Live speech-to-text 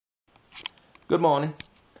Good morning.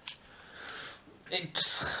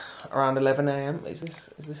 It's around 11 AM. Is this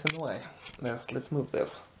in the way? Yes, let's move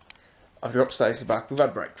this. I've dropped Stacey back. We've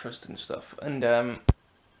had breakfast and stuff, and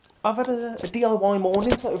I've had a DIY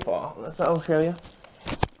morning so far. That's what I'll show you.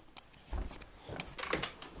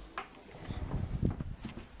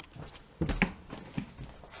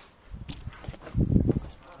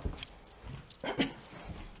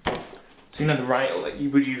 So you know the rail that you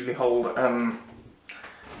would usually hold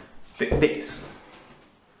this.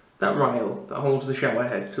 That rail that holds the shower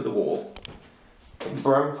head to the wall, it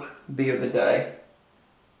broke the other day.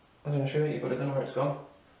 I was going to show you, but I don't know where it's gone.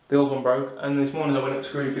 The old one broke, and this morning I went up to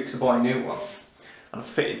Screwfix to buy a new one, and I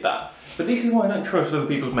fitted that. But this is why I don't trust other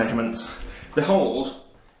people's measurements. The holes,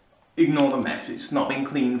 ignore the mess, it's not been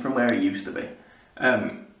cleaned from where it used to be.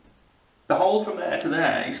 The hole from there to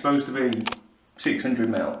there is supposed to be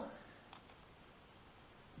 600mm,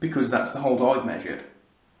 because that's the holes I've measured,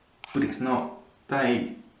 but it's not.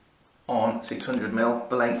 They aren't 600mm,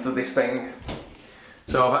 the length of this thing.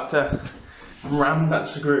 So I've had to ram that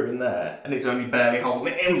screw in there, and it's only barely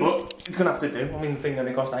holding it in, but it's gonna have to do. I mean, the thing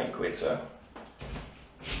only cost £8, so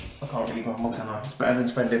I can't really grumble, can I? It's better than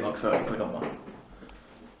spending like 30 quid on one.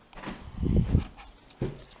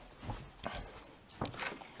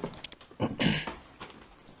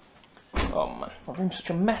 Oh man, my room's such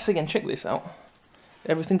a mess again. Check this out.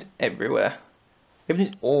 Everything's everywhere.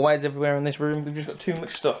 Everything's always everywhere in this room. We've just got too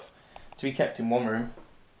much stuff to be kept in one room.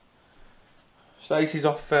 Stacey's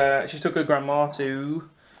off, she took her grandma to,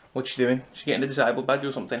 what's she doing? She's getting a disabled badge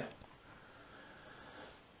or something.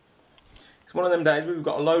 It's one of them days where we've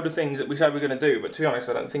got a load of things that we say we're going to do, but to be honest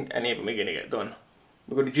I don't think any of them are going to get done.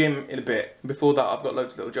 We've got a gym in a bit. Before that I've got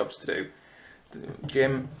loads of little jobs to do. The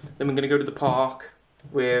gym, then we're going to go to the park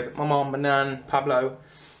with my mum, my nan, Pablo,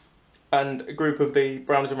 and a group of the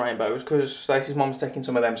Browns and Rainbows, because Stacey's mum's taking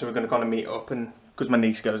some of them, so we're going to kind of meet up, and because my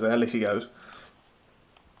niece goes there, Lissy goes.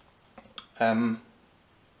 And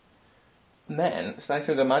then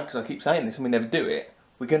Stacey will go mad because I keep saying this and we never do it.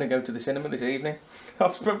 We're going to go to the cinema this evening.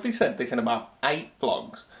 I've probably said this in about 8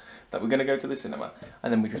 vlogs, that we're going to go to the cinema,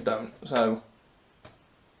 and then we just don't. So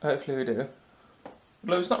hopefully we do.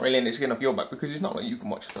 Although it's not really any skin off your back, because it's not like you can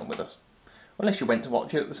watch the film with us, unless you went to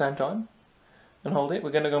watch it at the same time and hold it.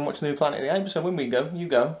 We're going to go and watch the new Planet of the Apes, so when we go, you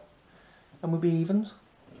go, and we'll be evens.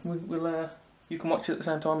 You can watch it at the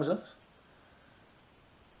same time as us.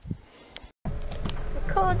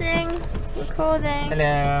 Recording.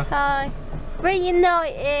 Hello. Hi.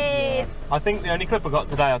 Reunited. Yeah. I think the only clip I got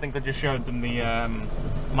today, I think I just showed them the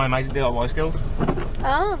my amazing DIY skills.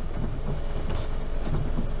 Oh.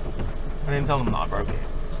 I didn't tell them that I broke it.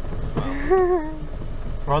 Well,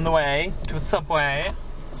 we're on the way to a Subway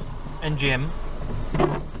and gym.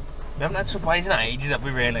 We haven't had Subways in ages, have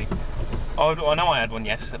we really? I know I had one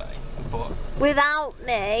yesterday, but... Without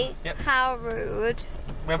me? Yep. How rude.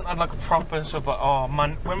 We haven't had like a proper Subway. Oh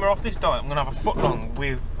man, when we're off this diet, I'm going to have a foot long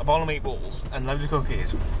with a bowl of meatballs and loads of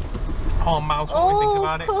cookies. Oh, mouth when we think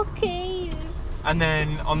about it. Cookies! And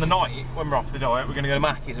then on the night, when we're off the diet, we're going to go to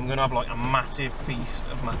Mackey's and we're going to have like a massive feast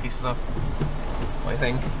of Mackey's stuff. What do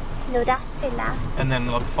you think? No, that's silly. And then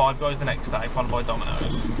like 5 Guys the next day, followed by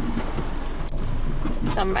Domino's.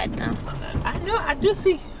 So I'm red now. I know, I just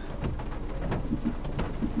see.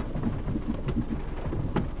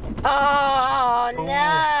 Oh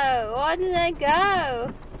no! Why did they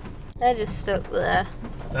go? They're just stuck there.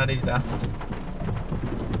 That is daft.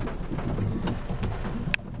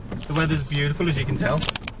 The weather's beautiful, as you can tell.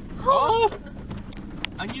 Oh!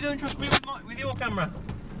 And you don't trust me with your camera?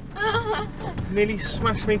 Nearly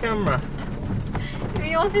smashed me camera.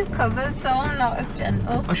 Yours is covered, so I'm not as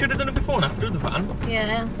gentle. I should have done it before and after the van.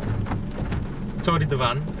 Yeah. Tidied the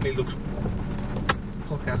van and it looks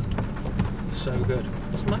pucker. So good.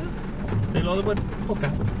 What's the matter? Do you like the word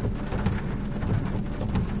pucker?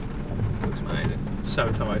 Looks amazing.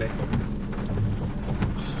 So tidy. Oh,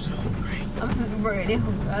 I'm so hungry. I'm really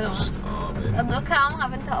hungry. I don't want. Starving. And look how I'm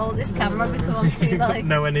having to hold this camera because I'm too like...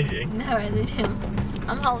 No energy. No energy.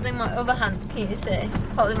 I'm holding my other hand, can you see?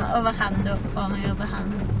 Holding my other hand up on my other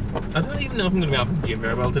hand. I don't even know if I'm going to be able to gym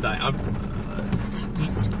very well today.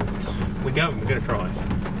 We're going to try.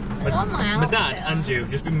 My dad and you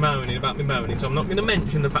have just been moaning about me moaning, so I'm not going to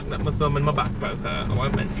mention the fact that my thumb and my back both hurt. I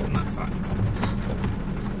won't mention that fact.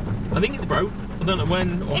 I think it's broke. I don't know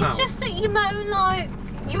when or how. It's just that you moan like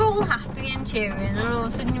you're all happy and cheering, and all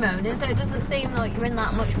of a sudden you're moaning, so it doesn't seem like you're in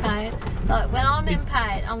that much pain. Like when I'm in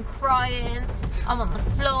pain, I'm crying, I'm on the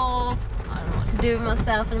floor, I don't know what to do with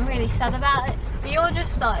myself, and I'm really sad about it. But you're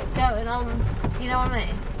just like going on, you know what I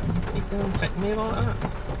mean? It don't affect me like that.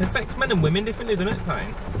 It affects men and women differently, doesn't it,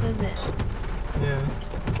 pain? Does it? Yeah.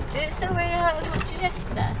 Did it still really hurt as much as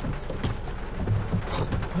yesterday?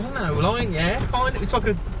 I don't know, like, yeah, kind of, it's like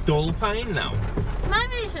a dull pain now.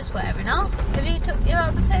 Maybe it's just wearing off. Have you took your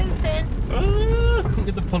ibuprofen? Couldn't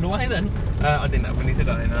get the pull away then. I didn't have any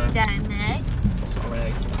today, no. Jamie.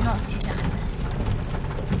 Sorry. Not to Jamie.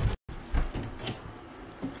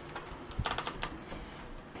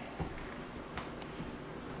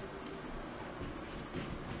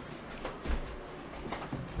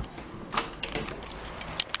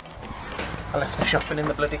 I left the shopping in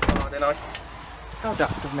the bloody car, didn't I? How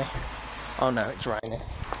daft of me. Oh no, it's raining.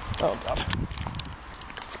 Oh god.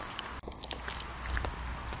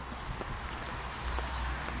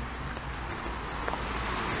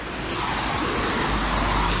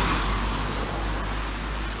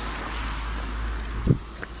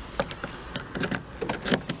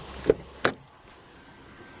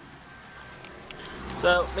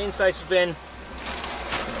 So, me and Stacey's been,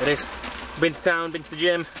 there it is, been to town, been to the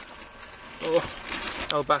gym.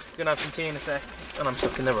 Oh, back, gonna have some tea in a sec, and I'm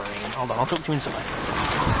stuck in the rain. Hold on, I'll talk to you in a sec.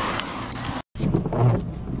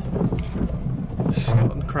 She's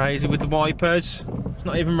gotten crazy with the wipers. It's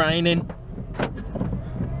not even raining.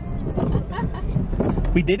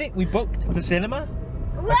 We did it, we booked the cinema.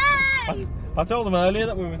 Way! I told them earlier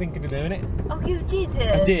that we were thinking of doing it. Oh, you did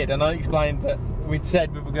it? I did, and I explained that we'd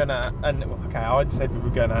said we were gonna, and okay, I'd said we were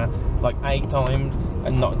gonna like 8 times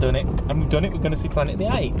and not done it, and we've done it. We're gonna see Planet of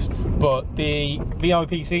the Apes, but the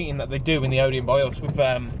VIP seating that they do in the Odeon by us with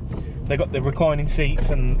they got the reclining seats,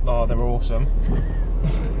 and oh, they're awesome.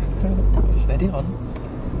 Steady on.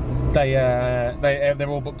 They're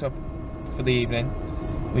all booked up for the evening,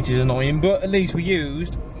 which is annoying, but at least we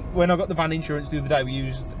used. When I got the van insurance the other day, we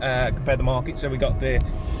used Compare the Market, so we got the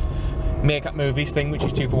Meerkat Movies thing, which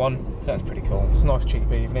is 2 for 1, so that's pretty cool. It's a nice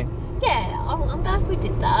cheap evening. Yeah, I'm glad we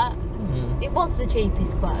did that. It was the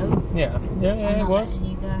cheapest quote. Yeah, it was.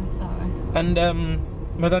 You go, sorry. And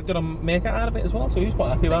my dad got a Meerkat out of it as well, so he was quite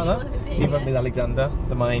happy about that. He went with Alexander,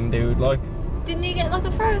 the main dude, like. Didn't you get like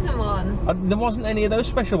a Frozen one? There wasn't any of those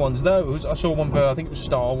special ones. Those, I saw one for, I think it was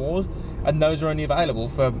Star Wars, and those are only available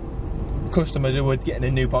for customers who were getting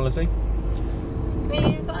a new policy. Well,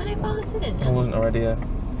 you got a new policy, didn't you? I wasn't already a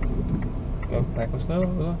Go customer,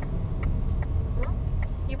 was I?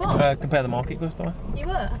 You were? Compare the Market customer. You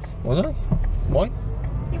were? Was I? Why?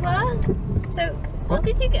 You weren't? So, what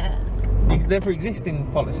did you get? They're for existing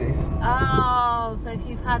policies. Oh, so if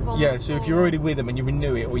you've had one Yeah, before. so if you're already with them and you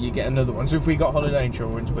renew it, or you get another one. So if we got holiday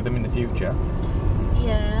insurance with them in the future,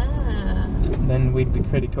 yeah, then we'd be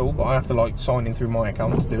pretty cool, but I have to like sign in through my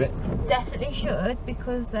account to do it. definitely should,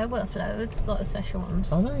 because they're worth loads, like the special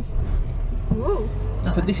ones. Are they? Ooh.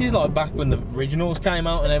 But this is like back when the originals came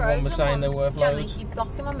out and everyone was saying they're worth Jamie, loads. keep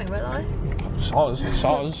blocking my mirror though. Soz.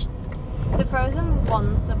 The Frozen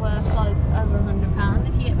ones are worth like over £100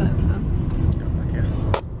 if you get both of them.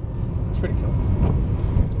 It's pretty cool.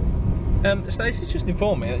 Stacey's just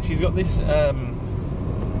informed me that she's got this what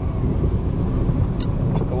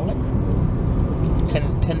do you call it?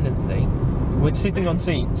 Tendency with sitting on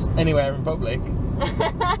seats anywhere in public.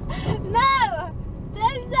 No!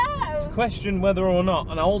 There's no! Question whether or not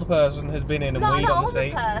an old person has been in and Not weed an on the older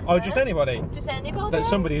seat. person. Oh, just anybody. Just anybody? That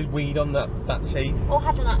somebody who's weed on that seat. Or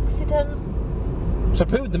had an accident. So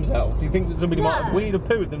pooed themselves. Do you think that somebody might have No. weed or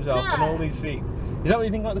pooed themselves on No. all these seats? Is that what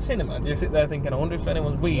you think like the cinema? Do you sit there thinking, I wonder if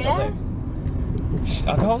anyone's weed Yeah. on this?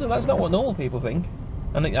 I told her that's not what normal people think.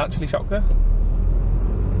 And it actually shocked her.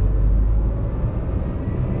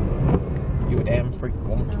 You a damn freak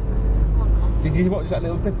woman. Come on. Did you watch that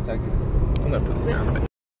little clip I told you? I'm going to put this down a bit.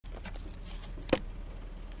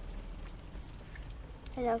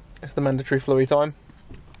 Hello. It's the mandatory flurry time.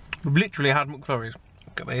 We've literally had McFlurries.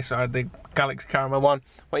 Look at this, I had the Galaxy Caramel one.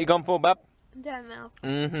 What you gone for, Bab? Don't know.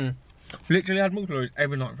 Literally had McFlurries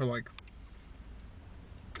every night for like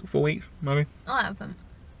 4 weeks, maybe. I haven't.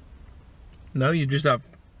 No, you just have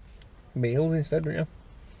meals instead, don't you?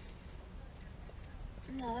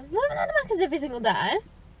 No. We haven't had a Macca's every single day.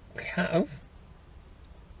 We have.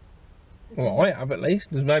 Well, I have at least.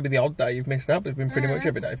 There's maybe the odd day you've missed out, but it's been pretty much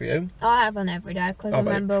every day for you. I have one every day, because I I've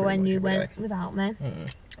had it remember pretty when much you every went day. without me.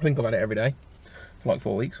 I think I've had it every day for like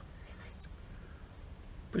 4 weeks.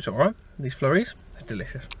 But it's alright. These flurries, they're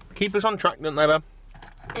delicious. Keep us on track, don't they, Bab?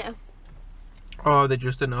 Yeah. Oh, they're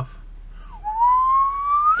just enough.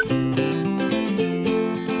 Can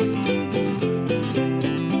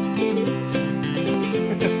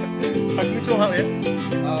we still help you?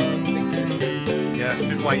 Yeah,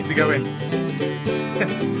 just waiting to go in.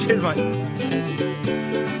 Cheers, mate.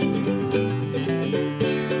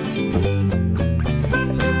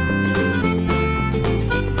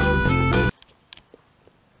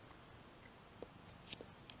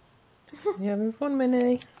 You having fun,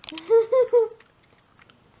 Minnie?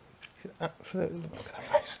 She's absolutely, look at her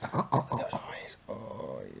face. Look at those eyes.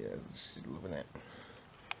 Oh, yeah, she's loving it.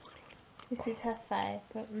 This is her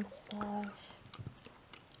favourite massage.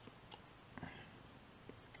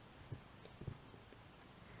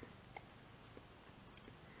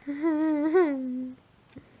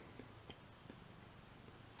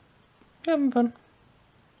 Having fun.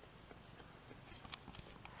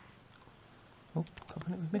 Oh,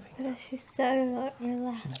 covering it with Miffy. Oh, she's so like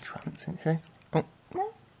relaxed. She's in a trance, isn't she? Oh. No.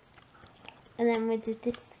 And then we do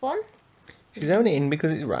this one. She's only in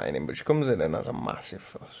because it's raining, but she comes in and that's a massive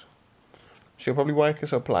fuss. She'll probably wake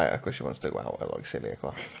us up later because she wants to go out at like silly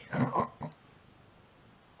o'clock.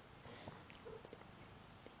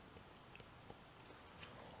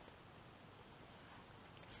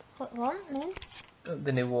 What one, then?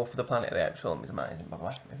 The new War for the Planet of the Apes film is amazing, by the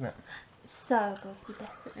way, isn't it? So good, you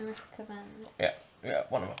definitely recommend. Yeah,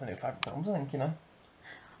 one of my new favourite films, I think, you know.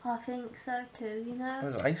 I think so too, you know. It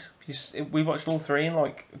was nice. We watched all three in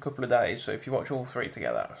like a couple of days, so if you watch all three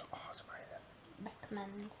together, it's amazing.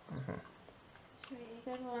 Recommend. It's really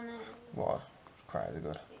good one. Was. It's crazy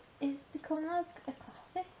good. It's become like a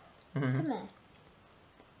classic to me.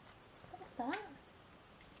 What's that?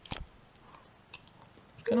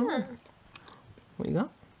 What's going on? What you got?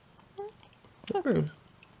 Bruise.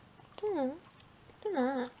 Don't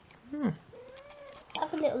know.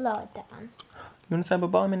 Have a little lie down. You want to say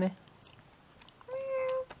bye-bye, Minnie?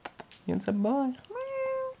 You want to say bye-bye?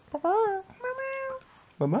 Bye-bye.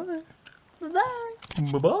 Bye-bye.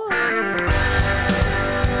 Bye-bye.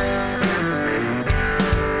 Bye-bye.